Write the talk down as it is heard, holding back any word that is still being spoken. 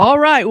All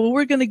right. Well,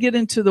 we're going to get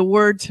into the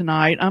word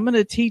tonight. I'm going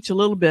to teach a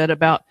little bit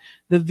about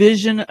the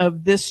vision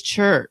of this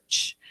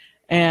church.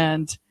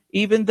 And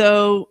even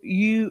though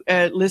you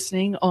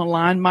listening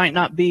online might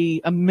not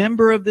be a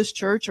member of this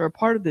church or a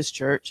part of this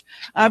church,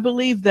 I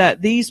believe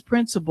that these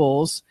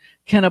principles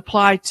can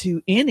apply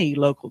to any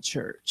local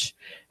church.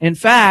 In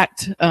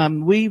fact,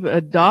 we've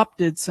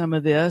adopted some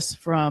of this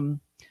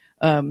from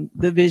the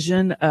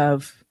vision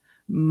of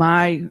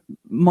my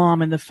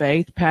mom in the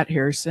faith, Pat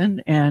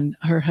Harrison, and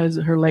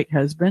her late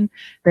husband.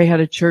 They had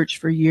a church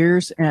for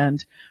years,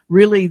 and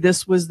really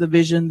this was the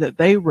vision that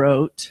they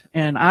wrote,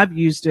 and I've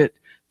used it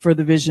for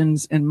the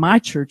visions in my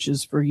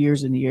churches for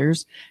years and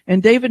years.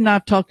 And David and I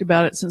have talked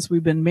about it since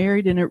we've been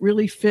married, and it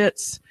really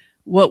fits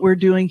what we're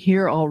doing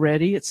here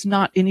already. It's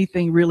not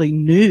anything really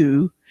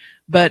new,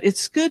 but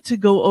it's good to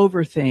go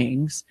over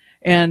things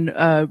and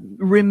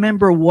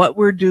remember what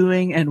we're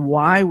doing and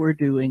why we're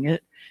doing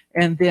it,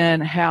 and then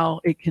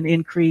how it can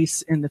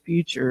increase in the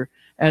future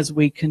as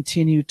we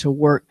continue to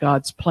work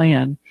God's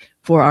plan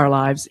for our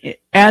lives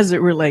as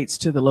it relates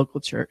to the local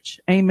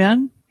church.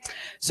 Amen.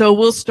 So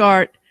we'll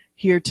start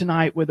here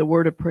tonight with a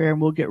word of prayer,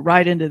 and we'll get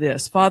right into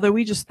this. Father,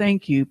 we just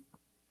thank you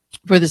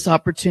for this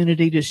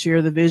opportunity to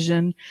share the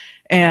vision,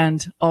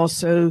 and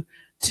also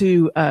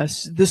to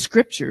the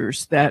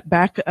scriptures that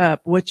back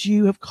up what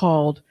you have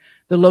called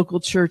the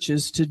local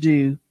churches to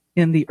do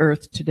in the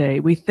earth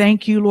today. We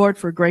thank you, Lord,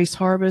 for Grace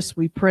Harvest.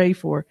 We pray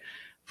for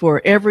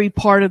every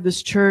part of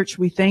this church.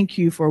 We thank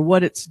you for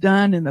what it's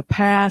done in the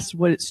past,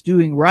 what it's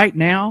doing right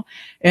now,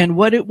 and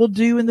what it will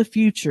do in the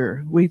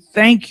future. We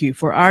thank you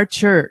for our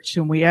church,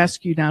 and we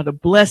ask you now to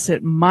bless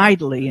it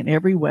mightily in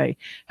every way.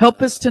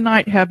 Help us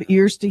tonight have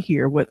ears to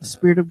hear what the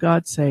Spirit of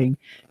God's saying.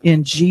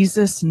 In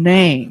Jesus'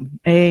 name,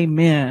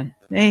 amen.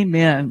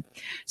 Amen.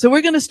 So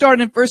we're going to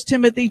start in 1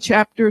 Timothy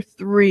chapter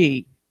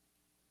 3.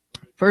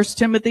 1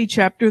 Timothy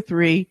chapter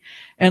 3,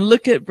 and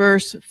look at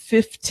verse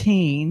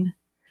 15.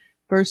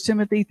 1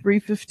 Timothy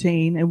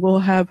 3:15, and we'll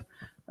have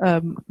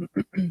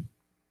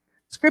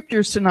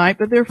scriptures tonight,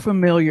 but they're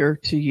familiar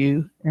to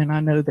you, and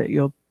I know that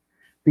you'll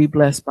be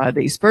blessed by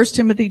these. 1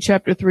 Timothy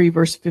chapter 3,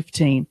 verse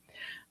 15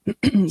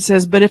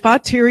 says, "But if I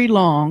tarry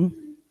long,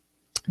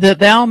 that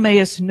thou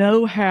mayest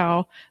know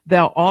how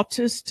thou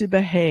oughtest to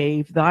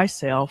behave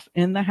thyself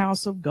in the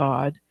house of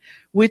God,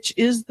 which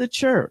is the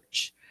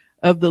church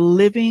of the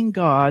living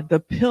God,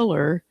 the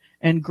pillar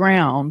and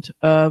ground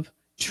of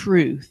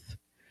truth."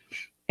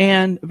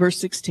 And verse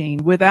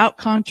 16, "Without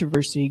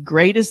controversy,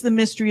 great is the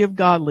mystery of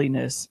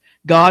godliness.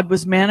 God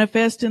was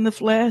manifest in the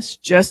flesh,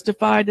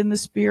 justified in the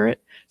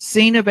spirit,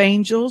 seen of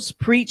angels,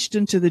 preached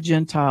unto the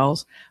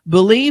Gentiles,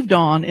 believed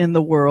on in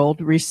the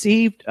world,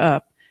 received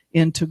up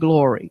into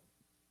glory."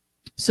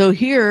 So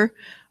here,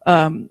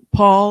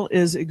 Paul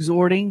is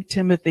exhorting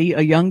Timothy,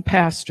 a young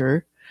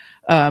pastor,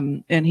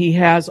 and he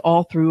has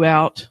all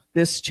throughout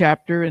this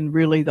chapter and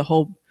really the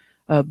whole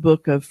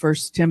book of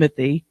 1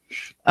 Timothy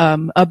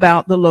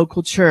about the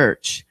local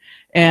church.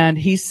 And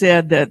he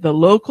said that the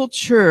local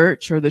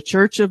church, or the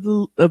church of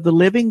the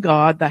living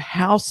God, the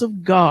house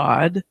of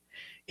God,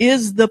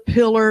 is the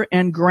pillar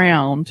and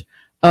ground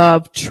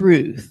of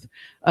truth.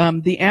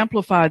 The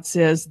Amplified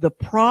says the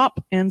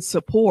prop and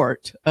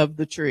support of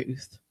the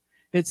truth.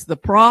 It's the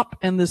prop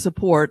and the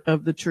support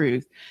of the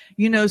truth.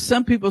 You know,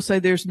 some people say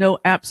there's no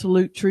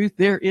absolute truth.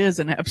 There is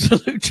an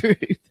absolute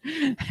truth.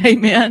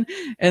 Amen.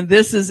 And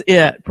this is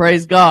it.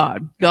 Praise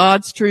God.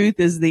 God's truth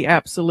is the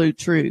absolute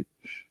truth.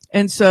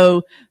 And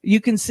so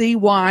you can see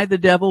why the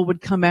devil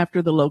would come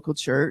after the local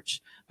church,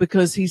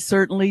 because he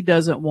certainly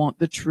doesn't want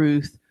the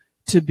truth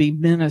to be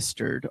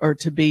ministered or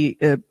to be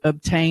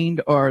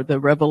obtained, or the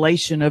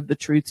revelation of the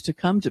truth to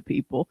come to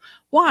people.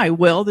 Why?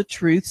 Well, the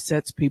truth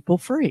sets people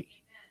free.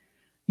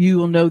 You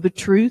will know the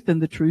truth,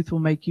 and the truth will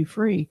make you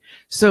free.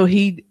 So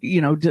he,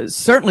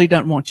 certainly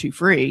doesn't want you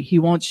free. He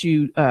wants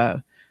you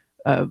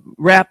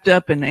wrapped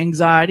up in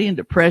anxiety and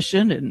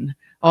depression and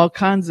all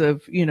kinds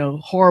of,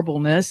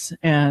 horribleness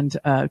and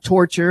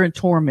torture and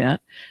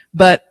torment.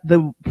 But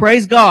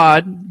praise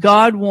God,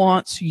 God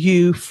wants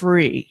you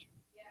free.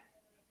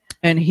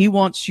 And he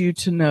wants you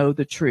to know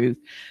the truth.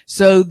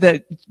 So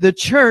that the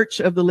church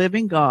of the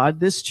living God,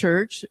 this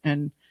church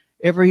and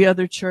every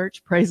other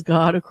church, praise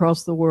God,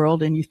 across the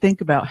world, and you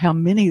think about how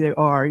many there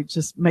are, it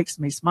just makes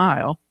me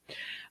smile.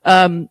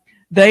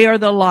 They are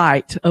the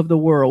light of the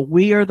world.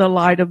 We are the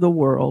light of the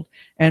world,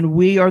 and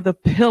we are the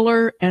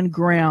pillar and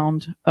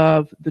ground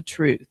of the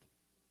truth.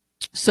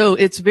 So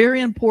it's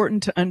very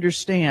important to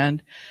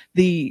understand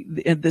the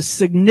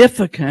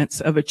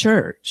significance of a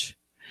church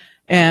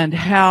and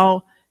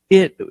how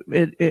it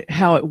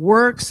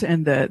works,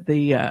 and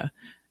the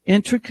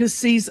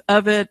intricacies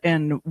of it,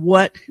 and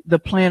what the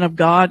plan of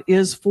God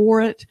is for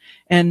it,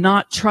 and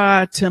not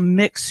try to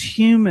mix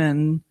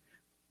human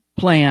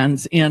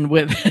plans in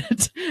with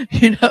it.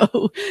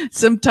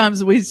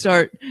 Sometimes we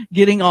start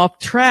getting off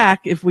track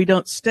if we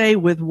don't stay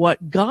with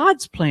what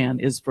God's plan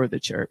is for the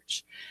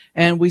church,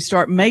 and we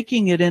start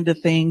making it into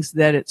things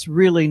that it's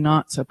really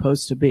not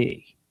supposed to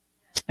be.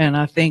 And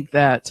I think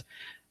that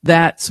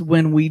that's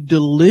when we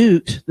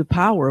dilute the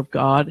power of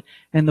God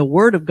and the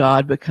word of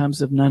God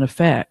becomes of none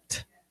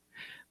effect.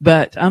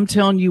 But I'm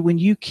telling you, when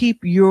you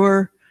keep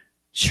your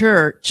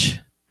church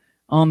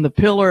on the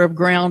pillar of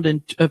ground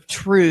and of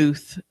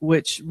truth,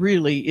 which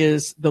really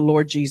is the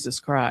Lord Jesus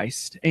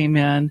Christ,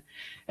 amen,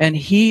 and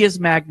he is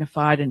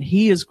magnified and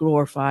he is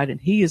glorified and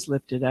he is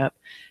lifted up,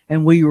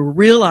 and we are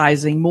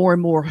realizing more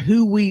and more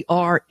who we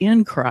are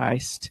in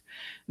Christ,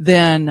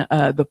 then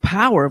the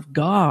power of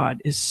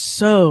God is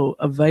so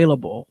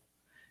available.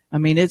 I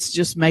mean, it's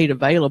just made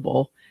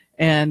available,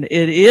 and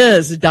it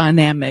is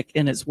dynamic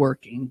in its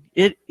working.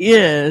 It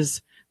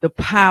is the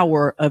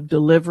power of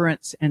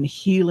deliverance and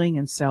healing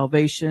and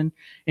salvation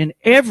in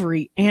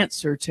every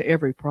answer to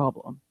every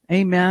problem.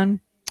 Amen.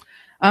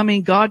 I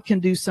mean, God can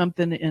do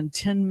something in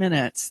 10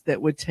 minutes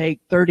that would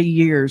take 30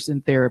 years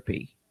in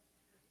therapy.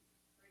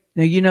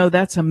 Now, you know,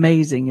 that's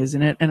amazing,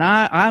 isn't it? And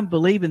I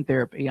believe in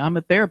therapy. I'm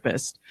a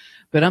therapist.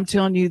 But I'm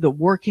telling you, the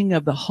working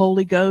of the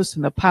Holy Ghost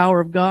and the power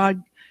of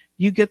God,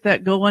 you get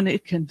that going,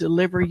 it can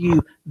deliver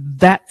you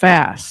that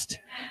fast.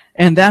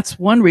 And that's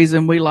one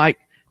reason we like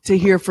to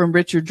hear from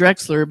Richard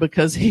Drexler,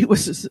 because he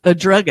was a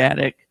drug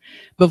addict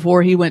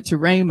before he went to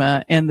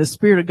Rhema, and the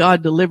Spirit of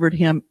God delivered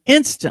him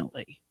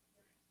instantly,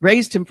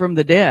 raised him from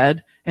the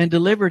dead, and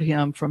delivered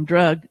him from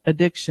drug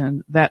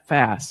addiction that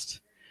fast.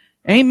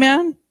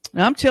 Amen.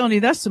 Now, I'm telling you,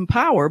 that's some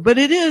power, but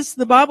it is,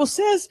 the Bible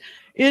says,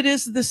 it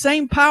is the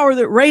same power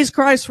that raised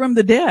Christ from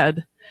the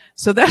dead.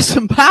 So that's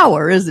some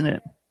power, isn't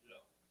it?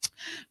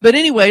 But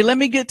anyway, let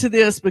me get to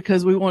this,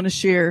 because we want to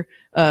share,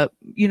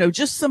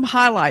 just some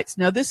highlights.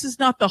 Now, this is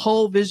not the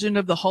whole vision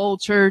of the whole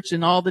church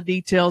and all the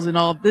details and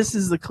all. This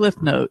is the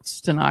Cliff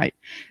Notes tonight.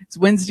 It's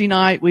Wednesday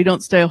night. We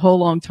don't stay a whole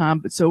long time,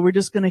 but so we're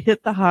just going to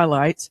hit the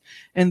highlights.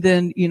 And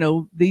then,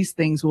 these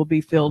things will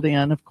be filled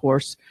in, of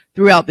course,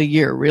 throughout the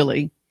year,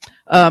 really.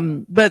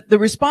 But the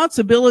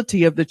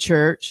responsibility of the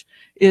church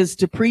is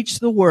to preach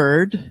the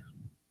word.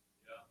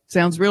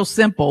 Sounds real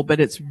simple,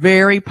 but it's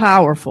very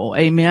powerful.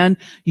 Amen.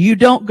 You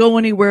don't go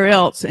anywhere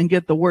else and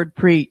get the word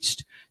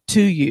preached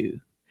to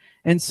you.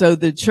 And so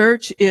the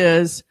church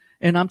is,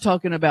 and I'm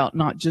talking about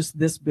not just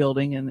this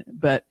building,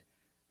 but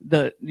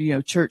the,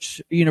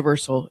 church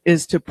universal,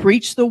 is to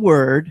preach the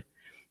word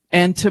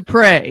and to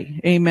pray.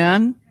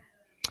 Amen.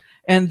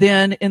 And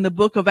then in the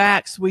book of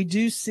Acts, we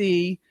do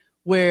see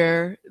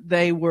where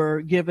they were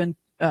given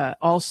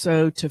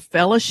also to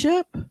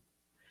fellowship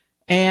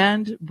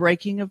and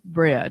breaking of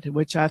bread,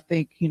 which I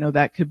think,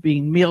 that could be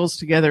meals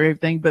together,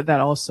 everything, but that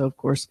also, of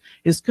course,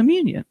 is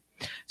communion.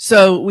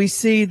 So we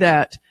see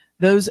that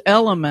those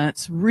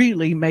elements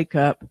really make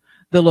up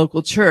the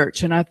local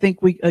church. And I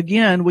think we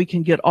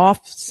can get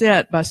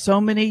offset by so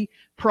many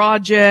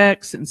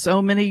projects and so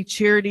many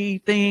charity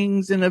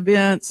things and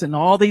events and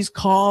all these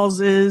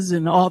causes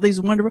and all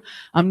these wonderful.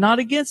 I'm not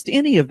against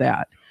any of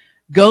that.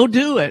 Go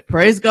do it.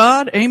 Praise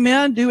God.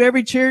 Amen. Do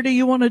every charity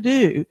you want to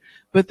do.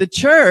 But the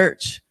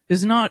church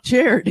is not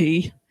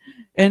charity,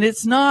 and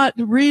it's not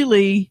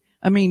really,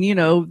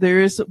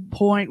 there is a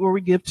point where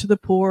we give to the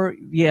poor.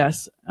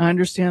 Yes, I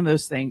understand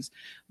those things,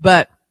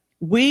 but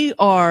we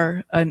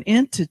are an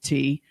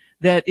entity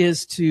that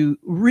is to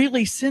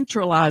really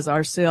centralize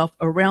ourselves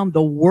around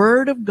the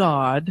Word of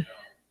God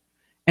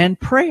and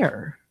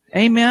prayer.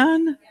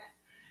 Amen.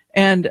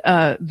 And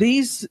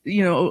these,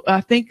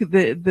 I think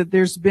that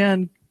there's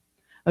been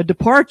a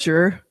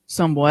departure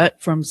somewhat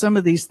from some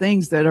of these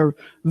things that are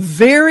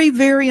very,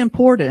 very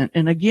important.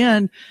 And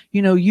again,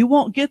 you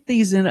won't get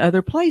these in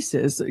other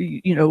places.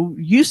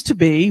 Used to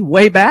be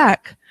way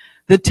back,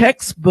 the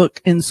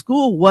textbook in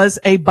school was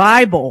a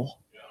Bible.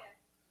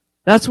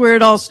 That's where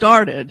it all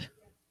started.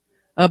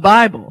 A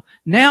Bible.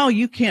 Now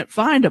you can't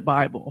find a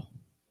Bible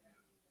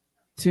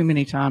too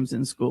many times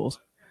in schools.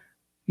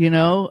 We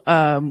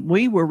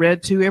were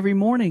read to every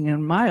morning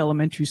in my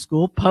elementary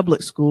school,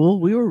 public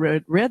school. We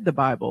were read the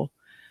Bible.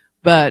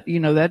 But,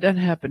 that doesn't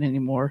happen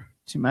anymore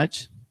too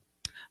much,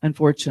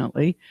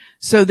 unfortunately.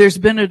 So there's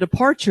been a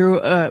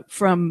departure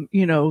from,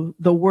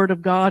 the Word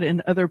of God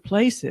in other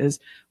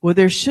places. Well,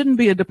 there shouldn't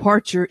be a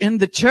departure in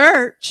the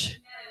church.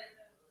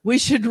 We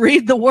should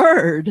read the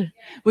Word.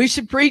 We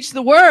should preach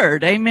the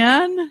Word.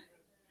 Amen.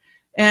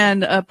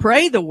 And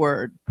pray the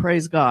Word.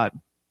 Praise God.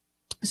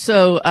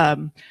 So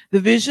the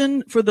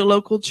vision for the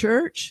local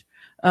church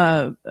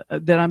that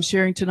I'm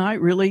sharing tonight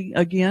really,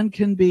 again,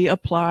 can be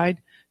applied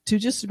to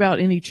just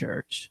about any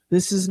church.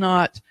 This is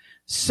not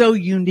so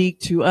unique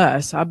to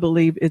us. I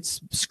believe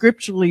it's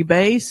scripturally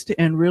based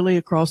and really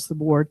across the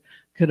board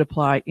could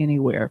apply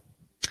anywhere.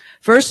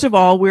 First of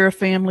all, we're a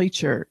family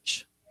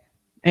church.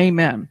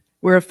 Amen.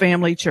 We're a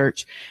family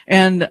church.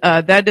 And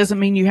that doesn't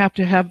mean you have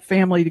to have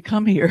family to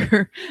come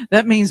here.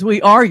 That means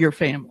we are your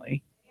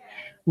family.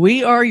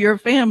 We are your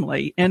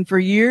family. And for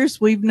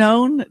years we've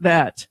known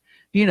that,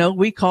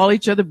 we call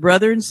each other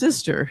brother and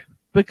sister,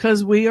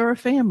 because we are a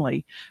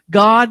family.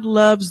 God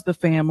loves the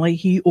family.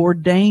 He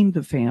ordained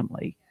the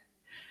family.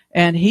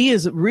 And he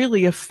is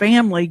really a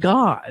family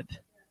God.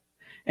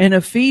 And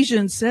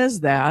Ephesians says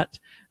that.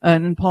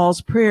 And in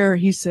Paul's prayer,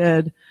 he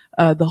said,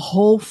 the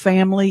whole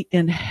family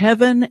in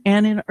heaven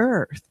and in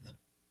earth.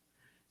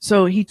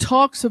 So he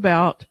talks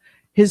about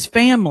his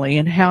family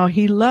and how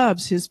he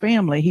loves his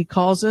family. He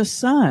calls us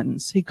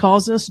sons. He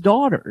calls us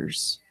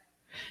daughters.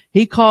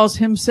 He calls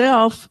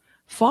himself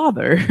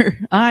Father.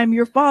 I'm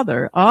your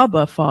Father,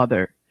 Abba,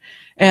 Father.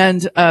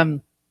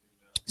 And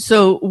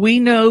so we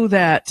know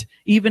that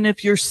even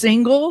if you're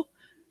single,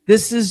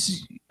 this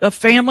is a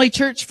family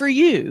church for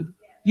you.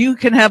 You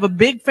can have a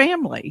big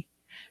family.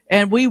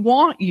 And we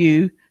want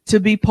you to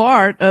be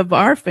part of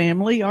our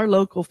family, our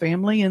local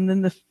family, and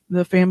then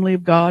the family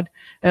of God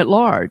at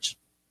large.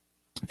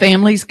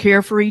 Families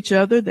care for each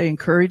other. They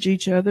encourage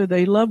each other.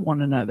 They love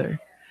one another.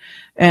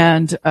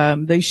 And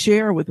they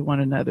share with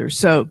one another.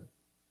 So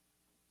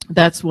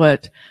that's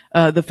what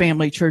the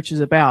family church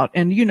is about.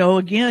 And, you know,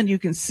 again, you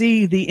can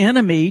see the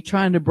enemy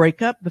trying to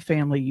break up the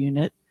family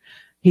unit.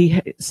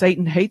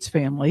 Satan hates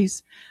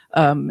families.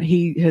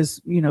 He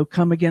has, you know,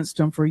 come against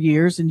them for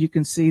years, and you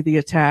can see the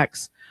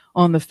attacks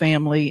on the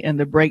family and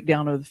the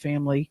breakdown of the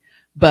family.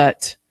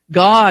 But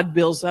God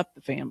builds up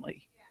the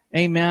family.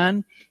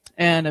 Amen.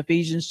 And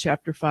Ephesians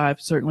chapter 5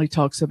 certainly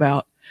talks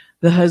about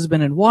the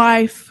husband and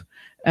wife.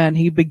 And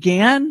he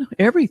began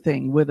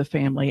everything with a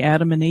family,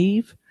 Adam and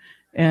Eve.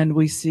 And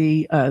we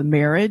see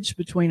marriage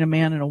between a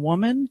man and a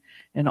woman.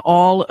 And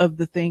all of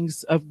the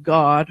things of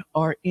God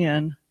are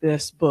in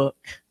this book.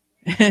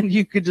 And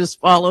you could just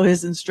follow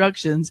his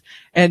instructions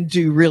and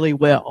do really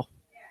well.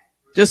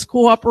 Just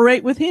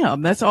cooperate with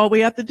him. That's all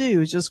we have to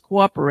do is just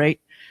cooperate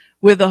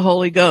with the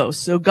Holy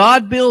Ghost. So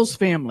God builds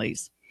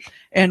families,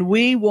 and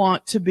we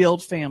want to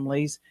build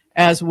families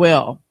as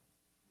well.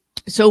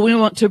 So we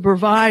want to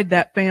provide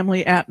that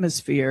family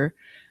atmosphere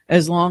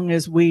as long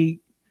as we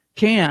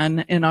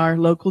can in our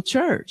local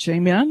church.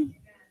 Amen.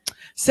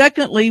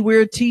 Secondly,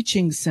 we're a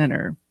teaching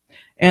center,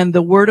 and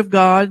the Word of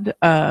God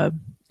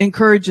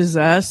encourages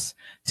us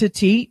to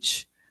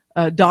teach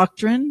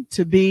doctrine,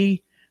 to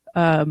be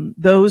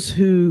those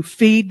who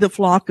feed the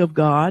flock of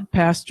God.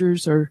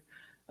 Pastors are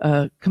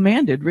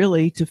commanded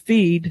really to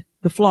feed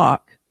the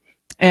flock.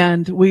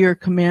 And we are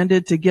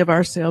commanded to give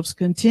ourselves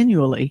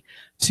continually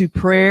to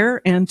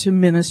prayer and to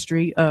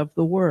ministry of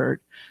the word.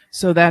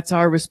 So that's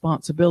our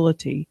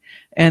responsibility.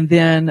 And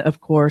then,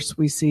 of course,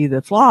 we see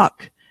the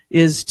flock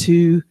is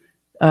to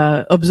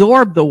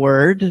absorb the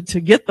word, to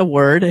get the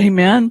word.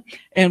 Amen.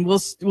 And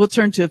we'll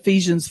turn to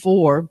Ephesians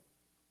 4.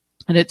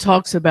 And it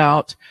talks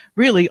about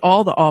really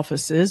all the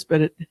offices,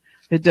 but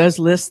it does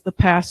list the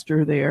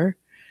pastor there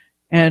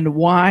and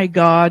why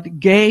God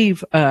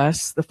gave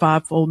us the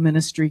fivefold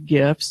ministry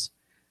gifts.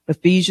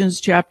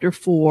 Ephesians chapter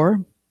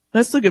 4.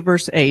 Let's look at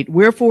verse 8.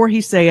 Wherefore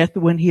he saith,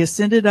 when he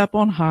ascended up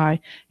on high,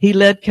 he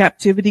led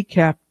captivity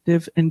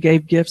captive and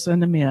gave gifts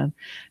unto men.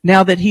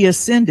 Now that he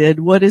ascended,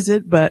 what is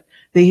it but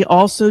that he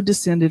also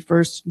descended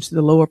first into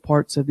the lower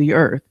parts of the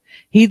earth?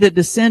 He that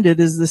descended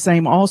is the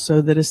same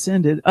also that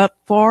ascended up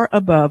far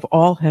above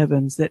all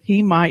heavens, that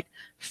he might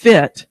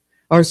fill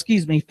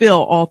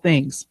all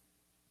things.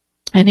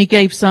 And he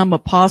gave some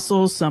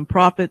apostles, some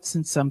prophets,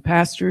 and some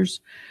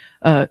pastors,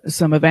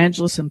 some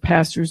evangelists and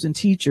pastors and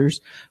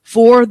teachers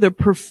for the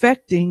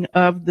perfecting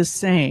of the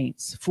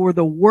saints, for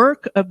the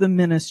work of the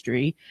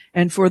ministry,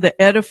 and for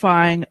the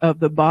edifying of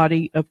the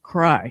body of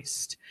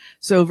Christ.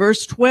 So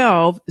verse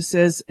 12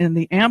 says in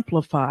the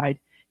Amplified,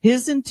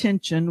 his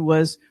intention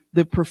was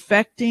the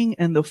perfecting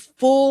and the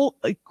full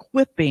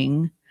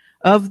equipping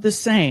of the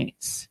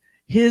saints,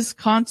 his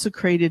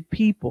consecrated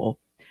people,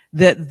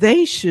 that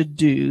they should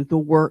do the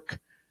work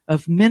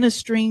of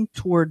ministering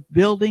toward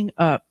building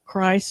up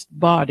Christ's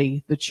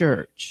body, the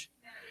church.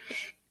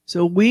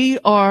 So we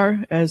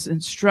are, as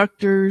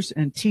instructors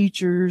and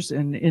teachers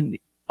and in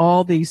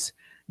all these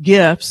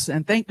gifts,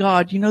 and thank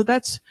God, you know,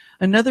 that's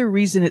another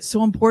reason it's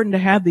so important to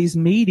have these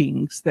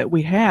meetings that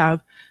we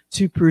have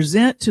to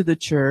present to the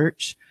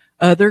church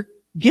other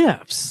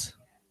gifts.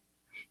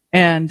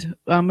 And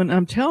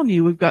I'm telling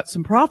you, we've got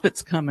some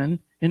prophets coming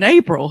in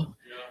April.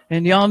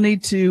 And y'all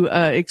need to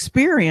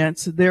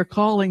experience their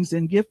callings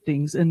and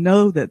giftings and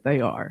know that they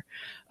are.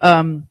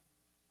 All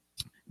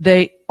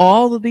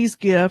of these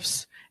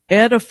gifts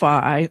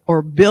edify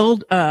or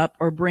build up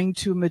or bring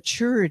to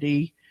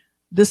maturity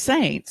the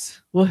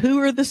saints. Well, who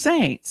are the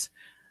saints?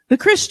 The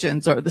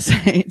Christians are the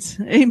saints.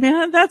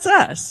 Amen. That's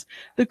us.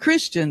 The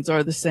Christians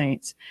are the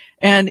saints.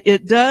 And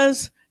it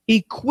does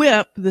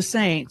equip the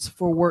saints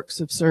for works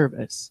of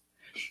service.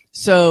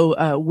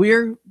 So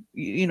we're,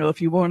 you know,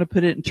 if you want to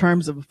put it in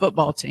terms of a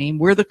football team,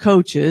 we're the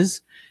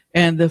coaches,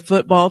 and the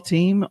football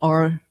team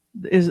are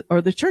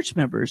the church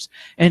members,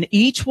 and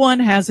each one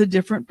has a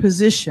different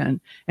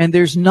position, and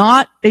there's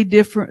not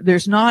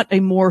a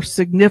more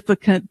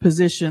significant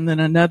position than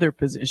another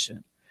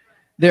position.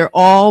 They're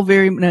all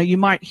now you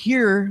might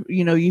hear,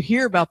 you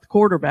hear about the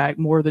quarterback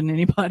more than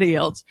anybody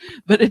else,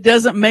 but it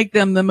doesn't make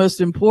them the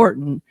most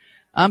important.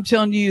 I'm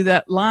telling you,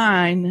 that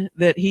line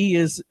that he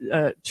is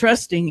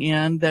trusting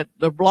in, that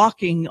they're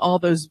blocking all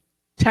those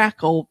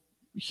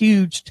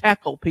huge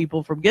tackle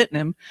people from getting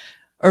him,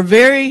 are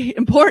very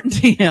important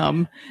to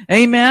him.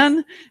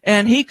 Amen.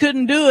 And he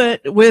couldn't do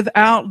it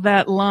without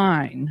that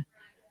line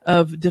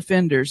of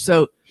defenders.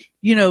 So,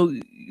 you know,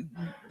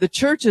 the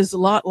church is a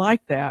lot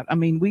like that. I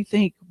mean, we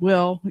think,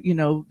 well, you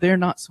know, they're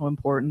not so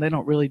important. They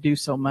don't really do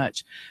so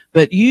much,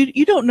 but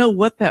you don't know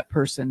what that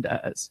person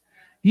does.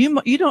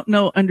 You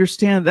don't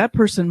understand that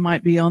person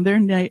might be on their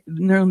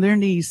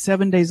knees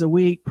 7 days a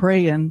week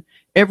praying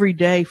every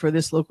day for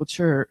this local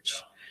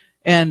church.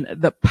 And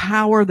the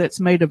power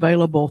that's made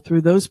available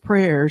through those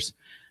prayers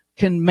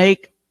can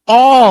make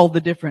all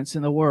the difference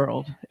in the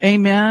world.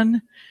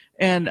 Amen.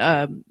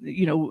 And,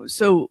 you know,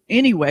 so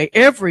anyway,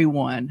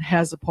 everyone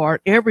has a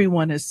part.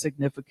 Everyone is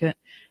significant.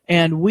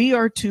 And we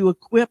are to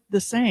equip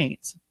the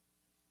saints.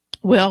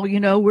 Well, you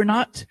know, we're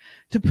not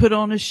to put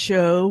on a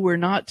show. We're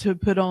not to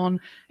put on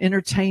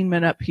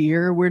entertainment up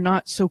here. We're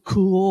not so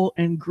cool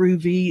and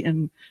groovy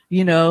and,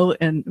 you know,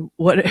 and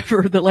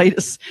whatever the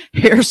latest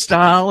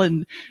hairstyle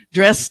and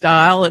dress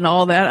style and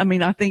all that. I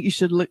mean, I think you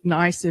should look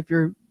nice if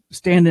you're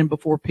standing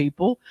before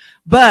people.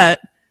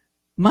 But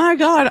my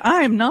God,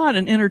 I am not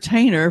an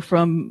entertainer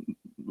from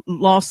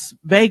Las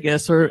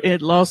Vegas or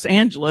in Los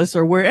Angeles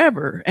or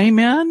wherever.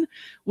 Amen.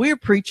 We're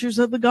preachers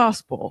of the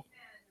gospel.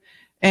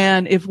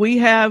 And if we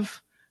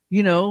have,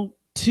 you know,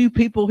 2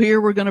 people here,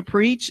 we're going to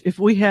preach. If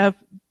we have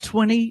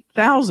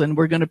 20,000,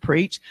 we're going to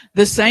preach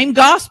the same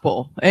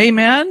gospel.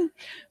 Amen.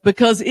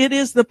 Because it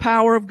is the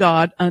power of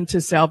God unto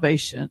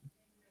salvation.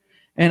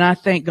 And I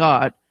thank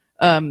God,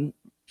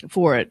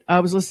 for it.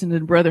 I was listening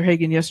to Brother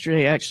Hagin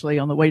yesterday, actually,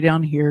 on the way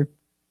down here.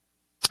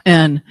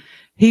 And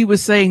he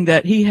was saying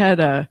that he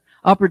had a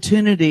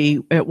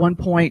opportunity at one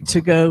point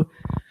to go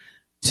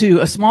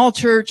to a small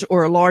church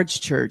or a large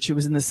church. It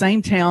was in the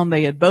same town.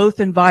 They had both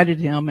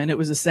invited him, and it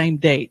was the same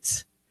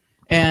dates.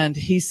 And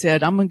he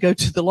said, I'm going to go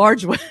to the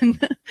large one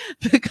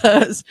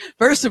because,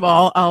 first of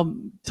all, I'll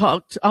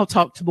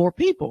talk to more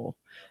people.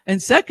 And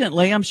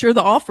secondly, I'm sure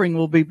the offering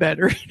will be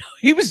better. You know,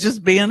 he was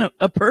just being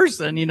a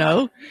person, you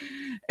know.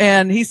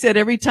 And he said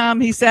every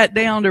time he sat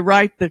down to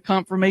write the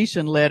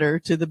confirmation letter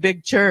to the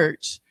big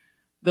church,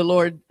 the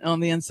Lord on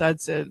the inside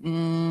said,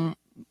 no.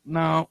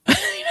 You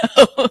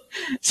know?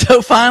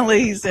 So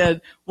finally he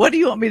said, what do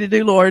you want me to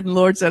do, Lord? And the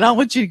Lord said, I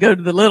want you to go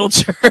to the little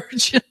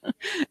church.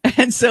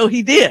 And so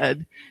he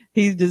did.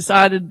 He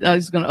decided I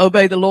was going to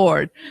obey the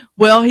Lord.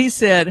 Well, he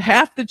said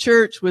half the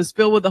church was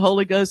filled with the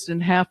Holy Ghost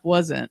and half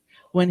wasn't.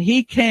 When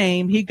he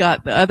came, he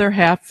got the other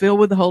half filled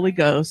with the Holy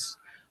Ghost.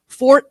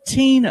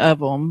 14 of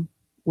them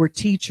were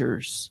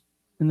teachers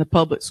in the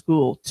public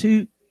school,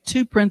 two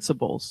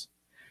principals.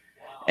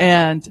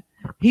 And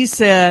he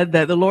said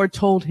that the Lord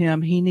told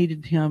him he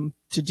needed him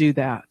to do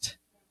that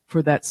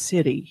for that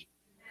city.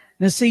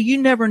 Now, see, you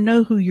never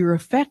know who you're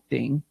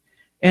affecting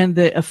and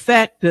the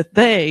effect that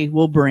they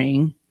will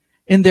bring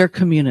in their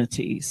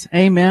communities.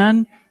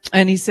 Amen.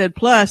 And he said,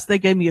 plus they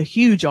gave me a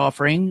huge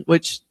offering,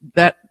 which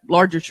that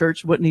larger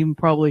church wouldn't even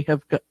probably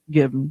have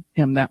given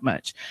him that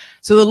much.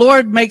 So the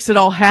Lord makes it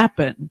all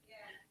happen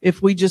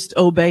if we just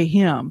obey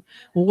him.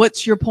 Well,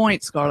 what's your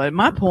point, Scarlett?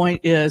 My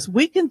point is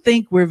we can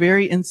think we're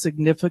very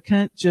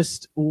insignificant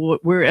just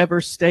wherever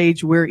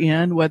stage we're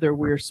in, whether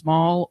we're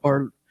small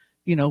or,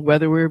 you know,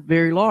 whether we're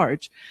very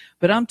large.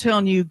 But I'm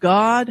telling you,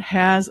 God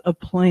has a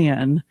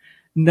plan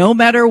no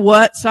matter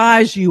what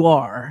size you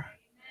are.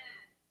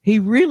 He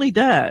really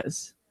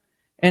does.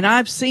 And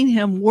I've seen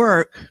him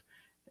work,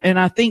 and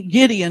I think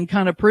Gideon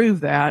kind of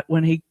proved that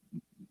when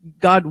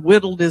God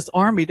whittled his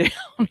army down,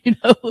 you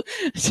know,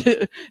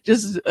 to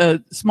just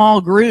a small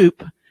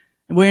group.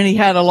 When he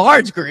had a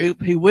large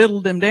group, he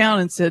whittled them down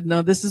and said,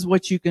 no, this is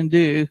what you can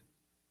do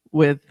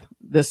with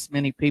this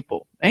many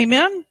people.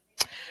 Amen.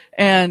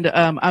 And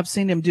I've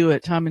seen him do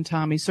it time and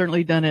time. He's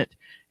certainly done it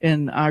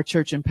in our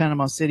church in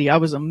Panama City. I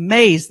was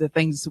amazed at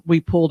things we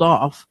pulled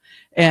off.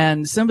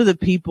 And some of the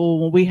people,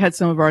 when we had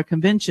some of our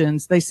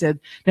conventions, they said,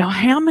 now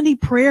how many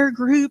prayer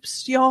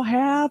groups do y'all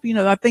have? You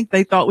know, I think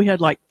they thought we had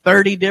like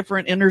 30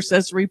 different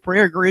intercessory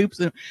prayer groups,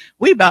 and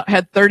we about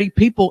had 30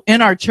 people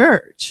in our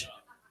church.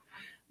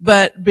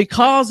 But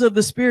because of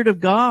the Spirit of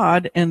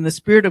God and the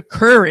Spirit of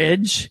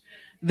courage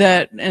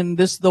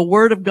the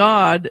Word of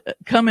God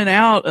coming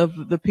out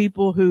of the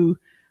people who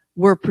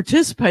were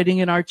participating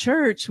in our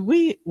church,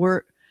 we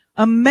were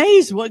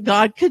amazed what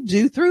God could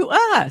do through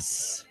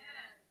us.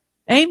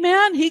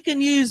 Amen. He can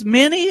use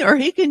many or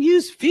he can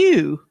use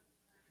few.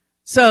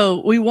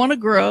 So we want to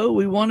grow.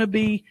 We want to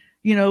be,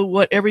 you know,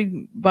 what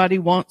everybody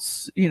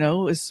wants, you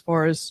know, as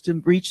far as to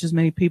reach as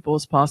many people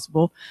as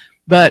possible.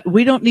 But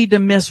we don't need to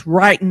miss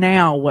right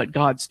now what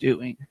God's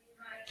doing.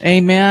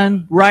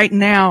 Amen. Right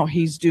now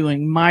he's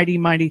doing mighty,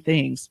 mighty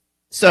things.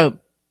 So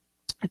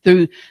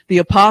through the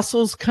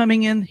apostles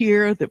coming in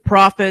here, the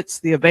prophets,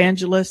 the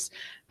evangelists,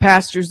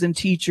 pastors and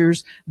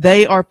teachers,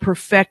 they are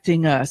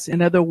perfecting us.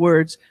 In other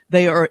words,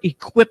 they are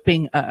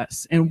equipping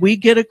us. And we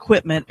get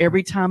equipment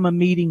every time a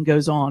meeting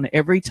goes on.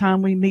 Every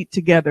time we meet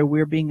together,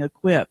 we're being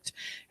equipped.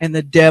 And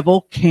the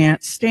devil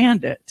can't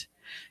stand it.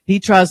 he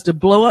tries to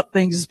blow up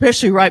things,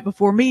 especially right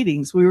before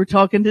meetings. We were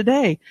talking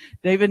today.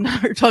 David and I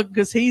were talking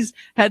because he's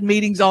had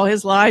meetings all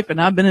his life,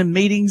 and I've been in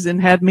meetings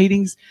and had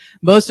meetings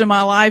most of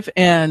my life.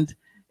 And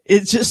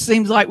it just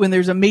seems like when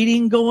there's a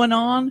meeting going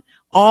on,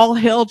 all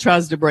hell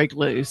tries to break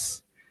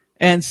loose.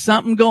 And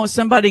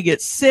somebody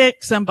gets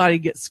sick, somebody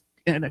gets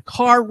in a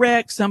car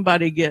wreck,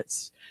 somebody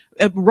gets,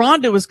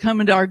 Rhonda was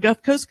coming to our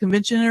Gulf Coast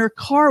convention and her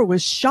car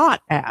was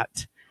shot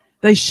at.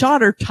 They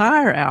shot her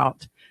tire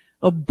out,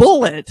 a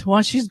bullet,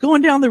 while she's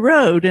going down the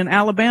road in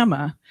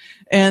Alabama.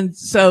 And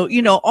so,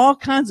 all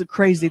kinds of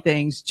crazy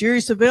things. Jerry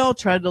Savelle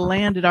tried to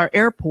land at our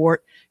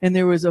airport and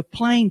there was a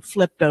plane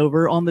flipped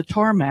over on the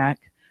tarmac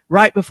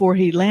right before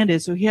he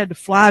landed. So he had to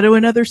fly to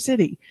another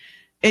city.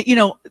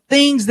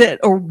 Things that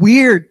are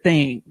weird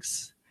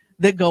things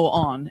that go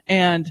on.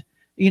 And,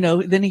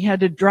 then he had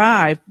to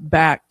drive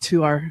back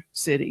to our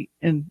city,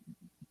 and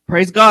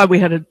praise God, we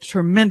had a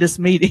tremendous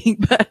meeting,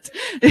 but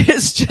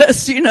it's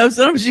just,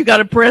 sometimes you got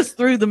to press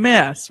through the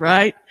mess,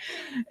 right?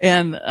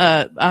 And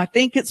I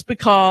think it's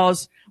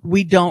because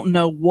we don't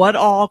know what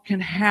all can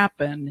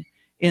happen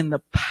in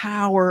the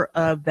power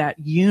of that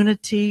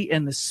unity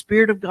and the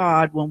Spirit of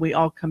God when we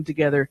all come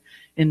together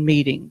in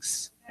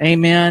meetings.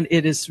 Amen.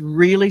 It is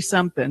really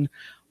something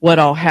what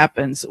all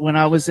happens. When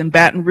I was in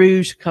Baton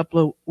Rouge a couple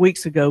of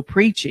weeks ago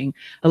preaching,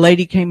 a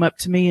lady came up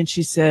to me and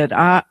she said,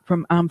 I'm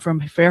from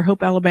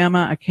Fairhope,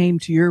 Alabama. I came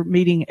to your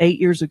meeting 8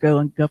 years ago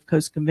in Gulf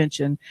Coast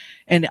Convention,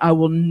 and I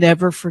will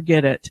never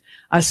forget it.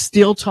 I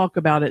still talk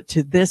about it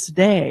to this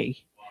day.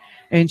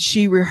 And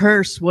she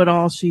rehearsed what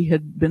all she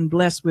had been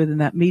blessed with in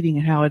that meeting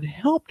and how it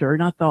helped her.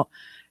 And I thought,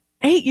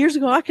 8 years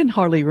ago, I can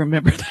hardly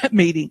remember that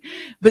meeting.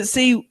 But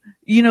see,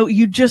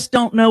 you just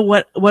don't know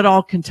what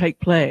all can take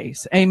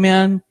place.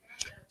 Amen.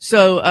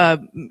 So,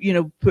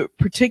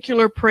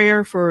 particular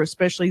prayer for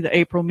especially the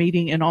April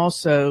meeting, and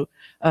also,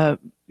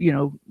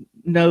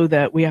 know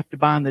that we have to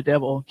bind the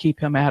devil, keep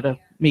him out of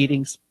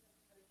meetings.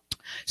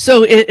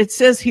 So it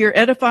says here,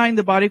 edifying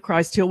the body of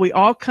Christ till we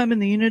all come in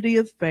the unity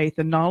of faith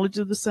and knowledge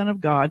of the Son of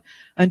God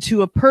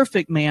unto a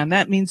perfect man.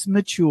 That means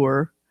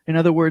mature. In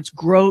other words,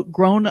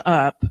 grown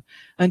up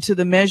unto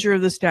the measure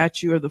of the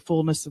stature of the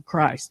fullness of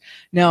Christ.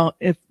 Now,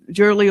 if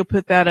Jerry will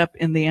put that up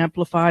in the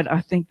Amplified, I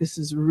think this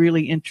is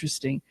really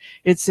interesting.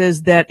 It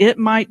says that it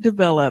might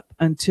develop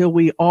until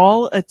we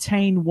all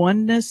attain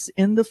oneness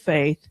in the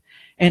faith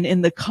and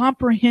in the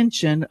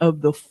comprehension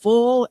of the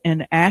full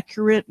and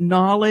accurate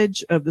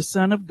knowledge of the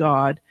Son of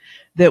God,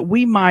 that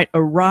we might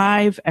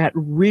arrive at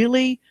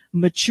really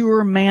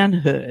mature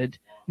manhood.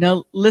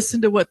 Now,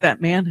 listen to what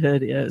that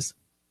manhood is.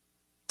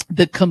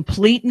 The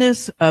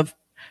completeness of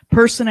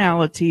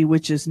personality,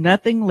 which is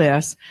nothing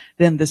less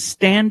than the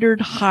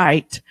standard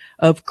height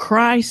of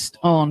Christ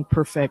on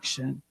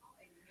perfection.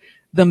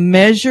 The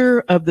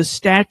measure of the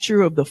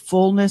stature of the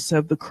fullness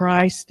of the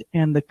Christ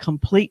and the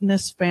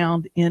completeness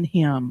found in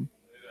him.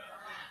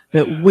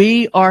 That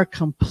we are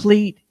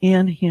complete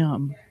in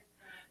him.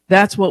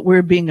 That's what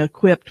we're being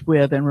equipped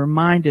with and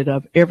reminded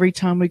of every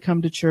time we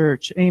come to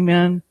church.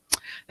 Amen.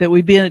 That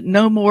we be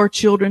no more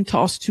children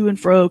tossed to and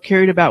fro,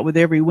 carried about with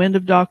every wind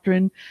of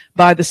doctrine,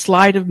 by the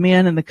sleight of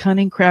men and the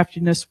cunning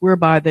craftiness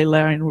whereby they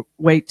lie in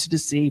wait to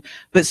deceive,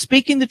 but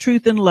speaking the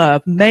truth in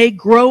love, may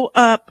grow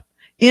up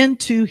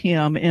into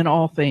him in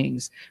all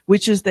things,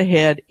 which is the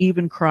head,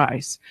 even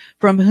Christ,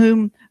 from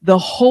whom the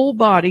whole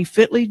body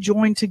fitly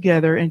joined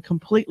together and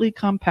completely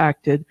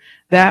compacted,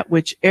 that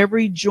which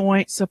every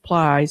joint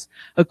supplies,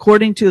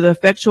 according to the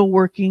effectual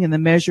working in the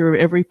measure of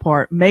every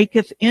part,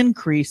 maketh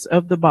increase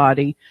of the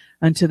body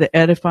unto the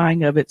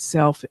edifying of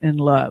itself in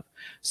love.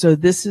 So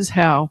this is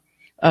how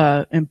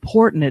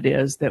important it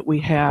is that we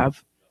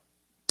have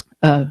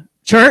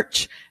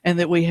church and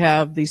that we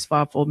have these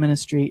fivefold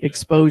ministry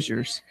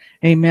exposures.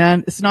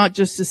 Amen. It's not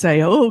just to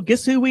say, oh,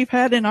 guess who we've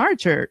had in our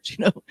church?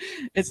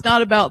 It's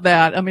not about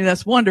that. I mean,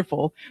 that's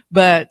wonderful,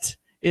 but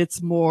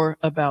it's more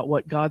about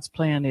what God's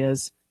plan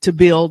is to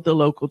build the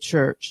local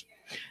church.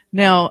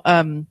 Now,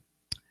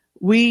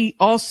 we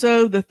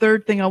also, the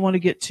third thing I want to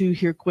get to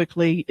here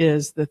quickly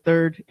is the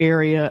third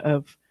area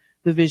of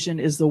the vision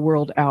is the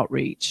world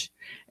outreach.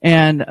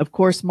 And of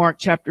course, Mark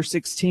chapter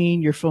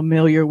 16, you're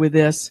familiar with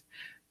this.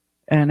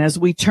 And as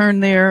we turn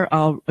there,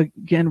 I'll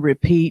again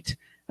repeat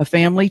a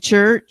family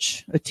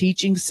church, a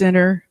teaching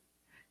center,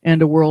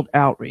 and a world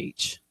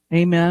outreach.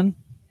 Amen.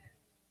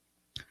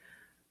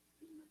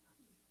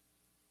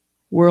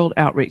 World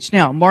outreach.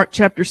 Now, Mark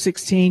chapter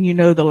 16, you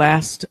know the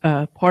last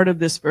part of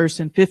this verse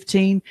in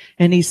 15.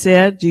 And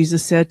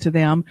Jesus said to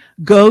them,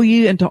 go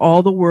ye into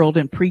all the world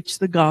and preach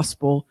the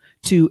gospel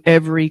to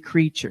every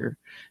creature.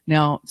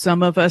 Now,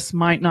 some of us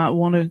might not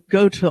want to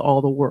go to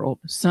all the world.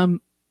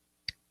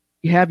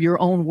 You have your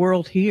own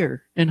world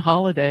here in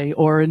Holiday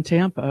or in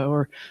Tampa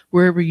or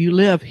wherever you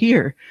live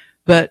here.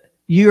 But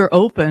you're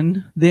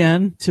open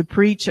then to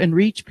preach and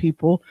reach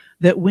people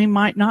that we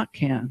might not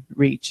can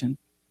reach and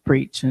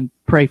preach and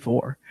pray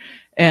for.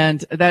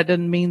 And that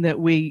doesn't mean that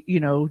we,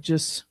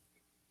 just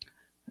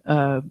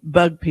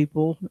bug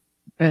people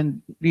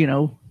and,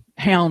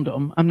 hound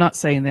them. I'm not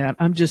saying that.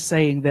 I'm just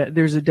saying that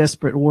there's a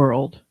desperate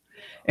world.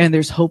 and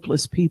there's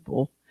hopeless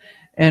people.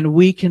 And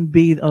we can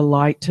be a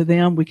light to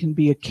them. We can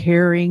be a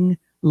caring,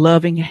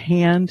 loving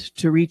hand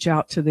to reach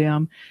out to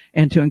them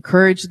and to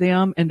encourage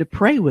them and to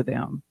pray with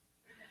them.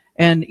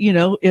 And, you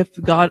know, if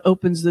God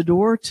opens the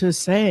door to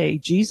say,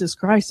 Jesus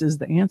Christ is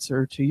the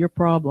answer to your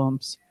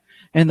problems,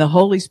 and the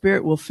Holy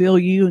Spirit will fill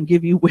you and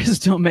give you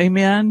wisdom,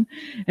 amen,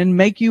 and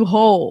make you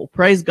whole.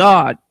 Praise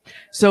God.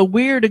 So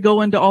we're to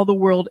go into all the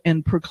world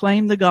and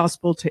proclaim the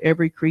gospel to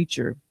every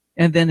creature.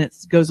 And then it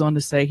goes on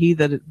to say, he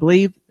that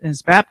believeth and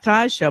is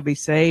baptized shall be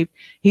saved.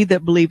 He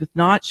that believeth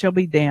not shall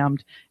be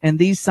damned. And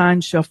these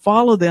signs shall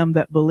follow them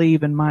that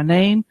believe in my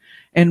name.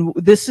 And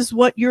this is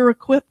what you're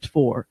equipped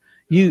for.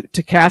 You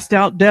to cast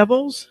out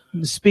devils,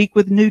 to speak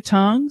with new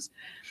tongues,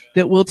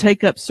 that will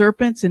take up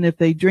serpents, and if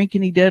they drink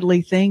any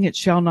deadly thing, it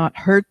shall not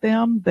hurt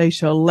them. They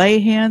shall lay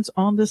hands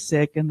on the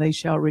sick, and they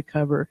shall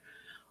recover.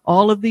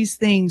 All of these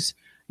things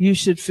you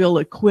should feel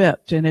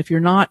equipped. And if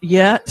you're not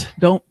yet,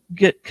 don't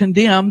get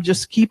condemned.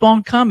 Just keep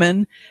on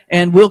coming,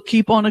 and we'll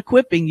keep on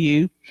equipping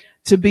you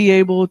to be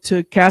able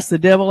to cast the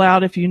devil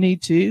out if you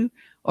need to,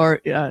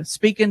 or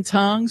speak in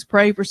tongues,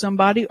 pray for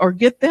somebody, or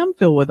get them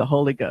filled with the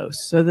Holy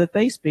Ghost so that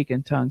they speak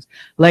in tongues.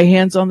 Lay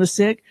hands on the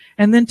sick,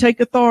 and then take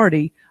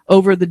authority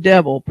over the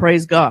devil.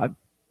 Praise God.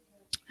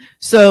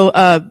 So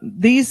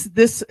this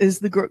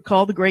is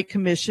called the Great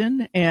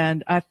Commission,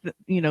 and I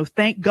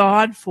thank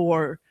God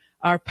for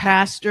our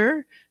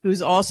pastor,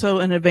 who's also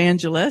an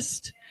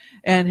evangelist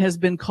and has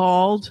been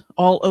called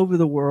all over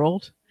the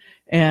world.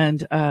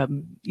 And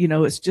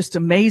it's just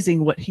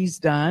amazing what he's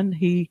done.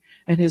 He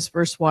and his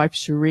first wife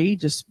Cherie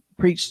just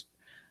preached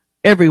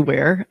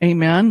everywhere.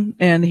 Amen.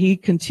 And he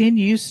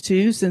continues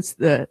to, since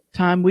the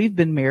time we've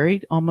been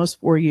married, almost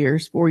 4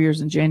 years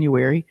in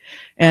January.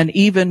 And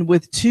even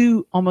with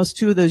almost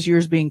two of those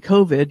years being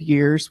COVID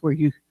years where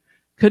you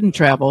couldn't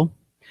travel.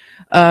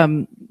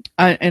 And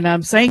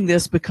I'm saying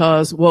this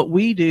because what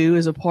we do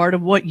is a part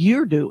of what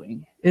you're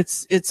doing.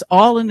 It's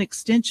all an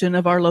extension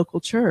of our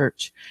local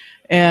church.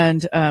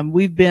 And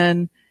we've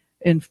been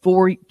in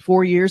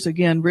 4 years,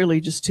 again,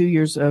 really just 2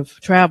 years of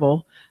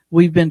travel.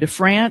 We've been to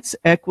France,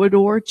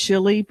 Ecuador,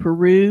 Chile,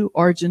 Peru,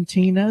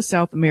 Argentina,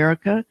 South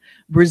America,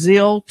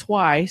 Brazil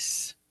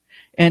twice.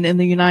 And in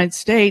the United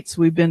States,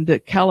 we've been to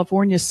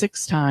California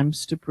 6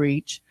 times to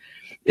preach,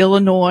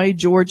 Illinois,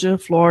 Georgia,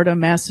 Florida,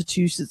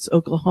 Massachusetts,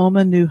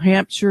 Oklahoma, New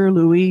Hampshire,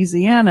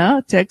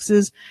 Louisiana,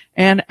 Texas,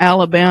 and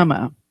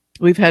Alabama.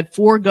 We've had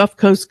 4 Gulf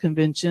Coast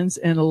conventions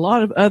and a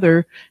lot of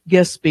other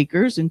guest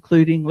speakers,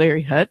 including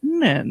Larry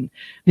Hutton and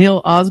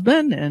Neil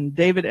Osborne and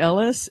David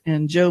Ellis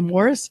and Joe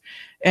Morris.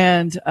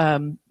 And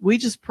we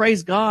just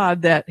praise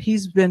God that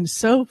he's been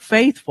so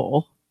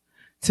faithful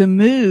to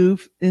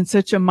move in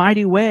such a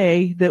mighty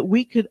way that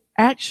we could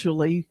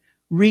actually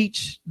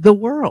reach the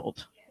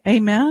world.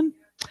 Amen.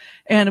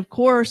 And of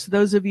course,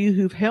 those of you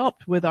who've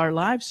helped with our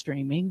live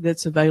streaming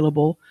that's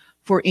available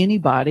for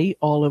anybody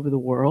all over the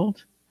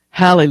world.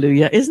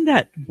 Hallelujah. Isn't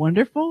that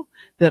wonderful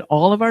that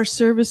all of our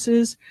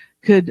services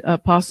could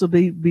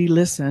possibly be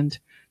listened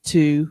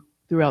to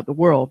throughout the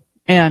world?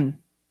 And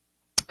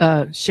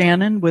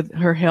Shannon, with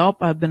her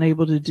help, I've been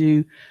able to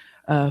do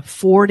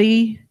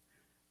 40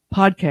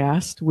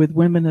 podcasts with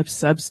women of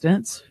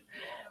substance.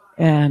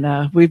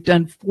 And we've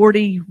done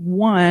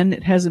 41.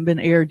 It hasn't been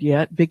aired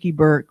yet. Vicki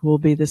Burke will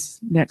be this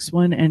next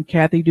one, and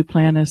Kathy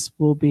Duplantis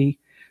will be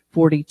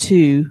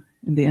 42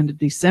 in the end of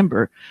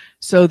December.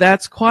 So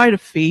that's quite a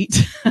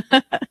feat.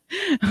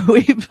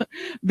 We've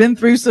been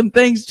through some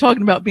things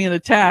talking about being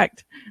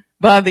attacked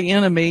by the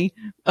enemy.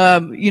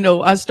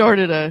 I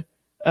started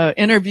a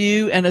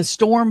interview and a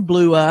storm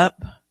blew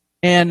up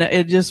and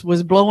it just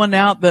was blowing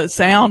out the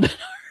sound.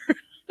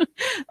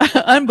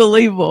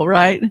 Unbelievable,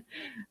 right?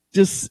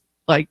 Just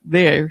like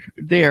there,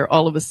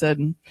 all of a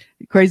sudden,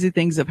 crazy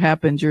things have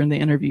happened during the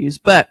interviews,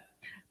 but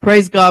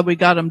praise God, we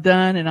got them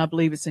done. And I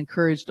believe it's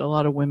encouraged a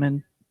lot of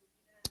women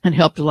and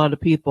helped a lot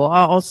of people.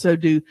 I also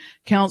do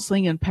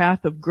counseling in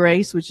Path of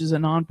Grace, which is a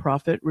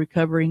nonprofit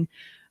recovering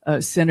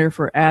center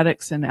for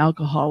addicts and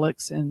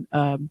alcoholics. And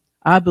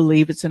I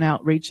believe it's an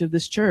outreach of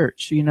this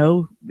church,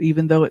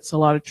 even though it's a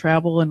lot of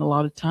travel and a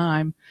lot of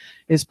time,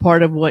 is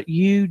part of what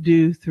you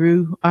do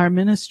through our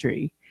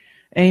ministry.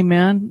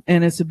 Amen.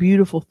 And it's a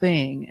beautiful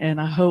thing.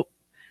 And I hope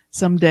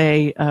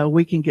someday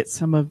we can get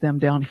some of them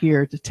down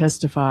here to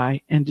testify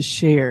and to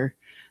share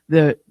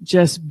the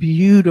just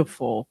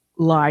beautiful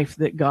life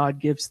that God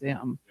gives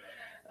them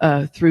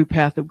through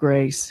Path of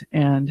Grace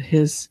and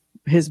his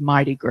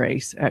mighty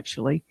grace,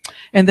 actually.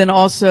 And then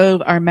also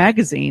our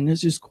magazine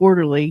is just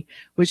quarterly,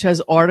 which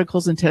has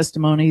articles and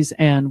testimonies,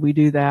 and we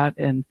do that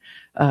and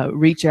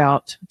reach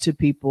out to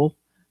people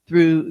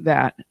through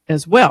that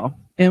as well.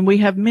 And we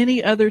have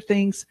many other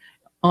things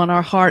on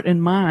our heart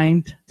and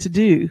mind to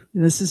do.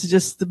 This is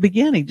just the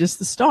beginning, just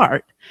the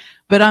start.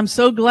 But I'm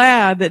so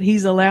glad that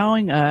he's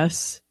allowing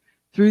us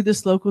through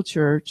this local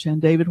church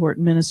and David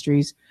Horton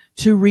Ministries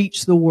to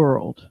reach the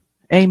world.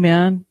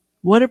 Amen.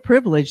 What a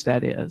privilege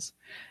that is.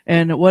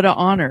 And what an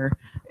honor.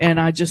 And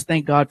I just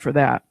thank God for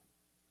that.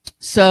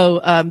 So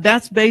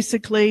that's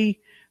basically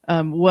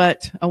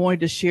what I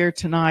wanted to share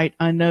tonight.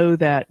 I know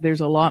that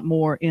there's a lot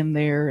more in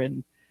there,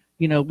 and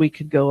we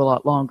could go a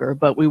lot longer,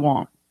 but we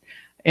won't.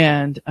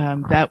 And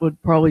that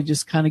would probably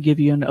just kind of give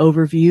you an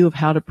overview of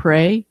how to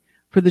pray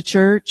for the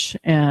church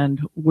and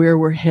where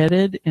we're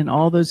headed in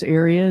all those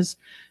areas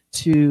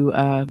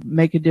to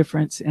make a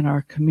difference in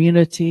our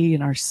community,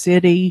 in our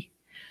city,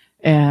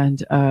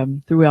 and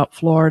throughout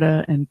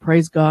Florida. And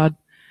praise God,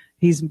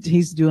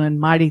 He's doing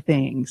mighty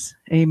things.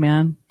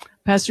 Amen.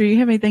 Pastor, you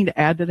have anything to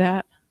add to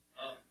that?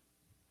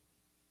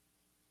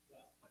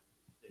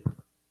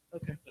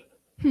 Okay.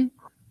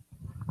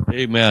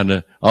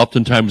 Amen.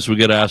 Oftentimes we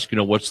get asked,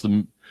 what's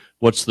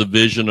the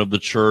vision of the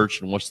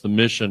church and what's the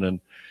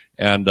mission,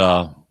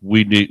 and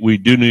we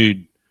do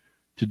need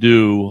to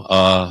do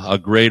a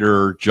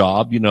greater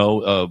job,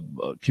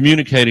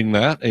 communicating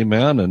that.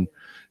 Amen.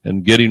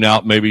 And getting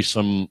out maybe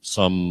some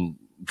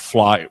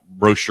fly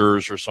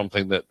brochures or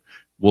something that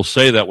will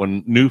say that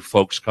when new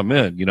folks come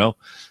in,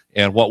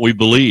 and what we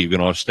believe,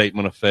 a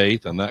statement of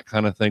faith and that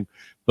kind of thing.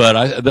 But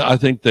I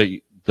think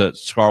that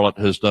Scarlett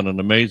has done an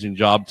amazing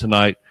job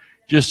tonight,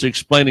 just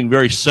explaining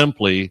very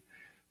simply.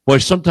 Boy,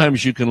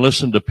 sometimes you can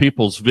listen to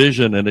people's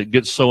vision and it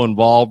gets so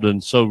involved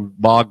and so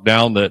bogged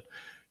down that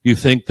you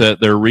think that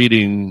they're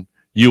reading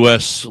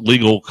U.S.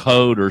 legal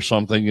code or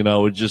something,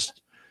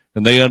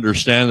 and they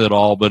understand it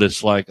all, but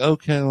it's like,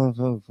 okay.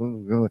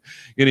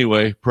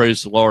 Anyway,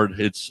 praise the Lord.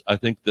 I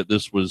think that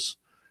this was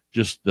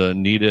just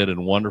needed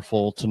and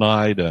wonderful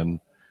tonight, and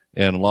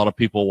a lot of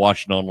people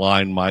watching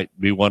online might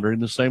be wondering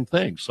the same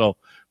thing. So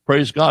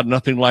praise God.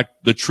 Nothing like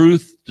the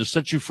truth to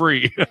set you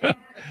free.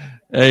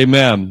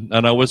 Amen.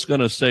 And I was going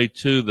to say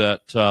too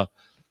that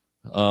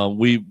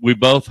we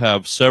both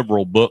have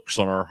several books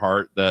on our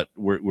heart that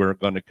we're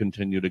going to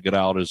continue to get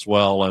out as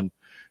well,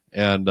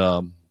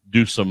 and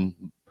do some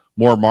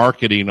more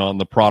marketing on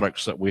the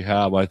products that we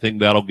have. I think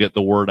that'll get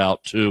the word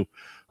out too.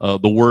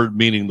 The word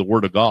meaning the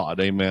Word of God.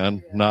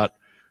 Amen. Yeah.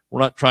 We're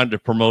not trying to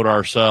promote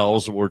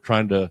ourselves. We're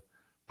trying to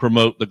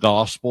promote the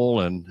gospel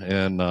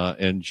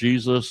and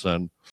Jesus, and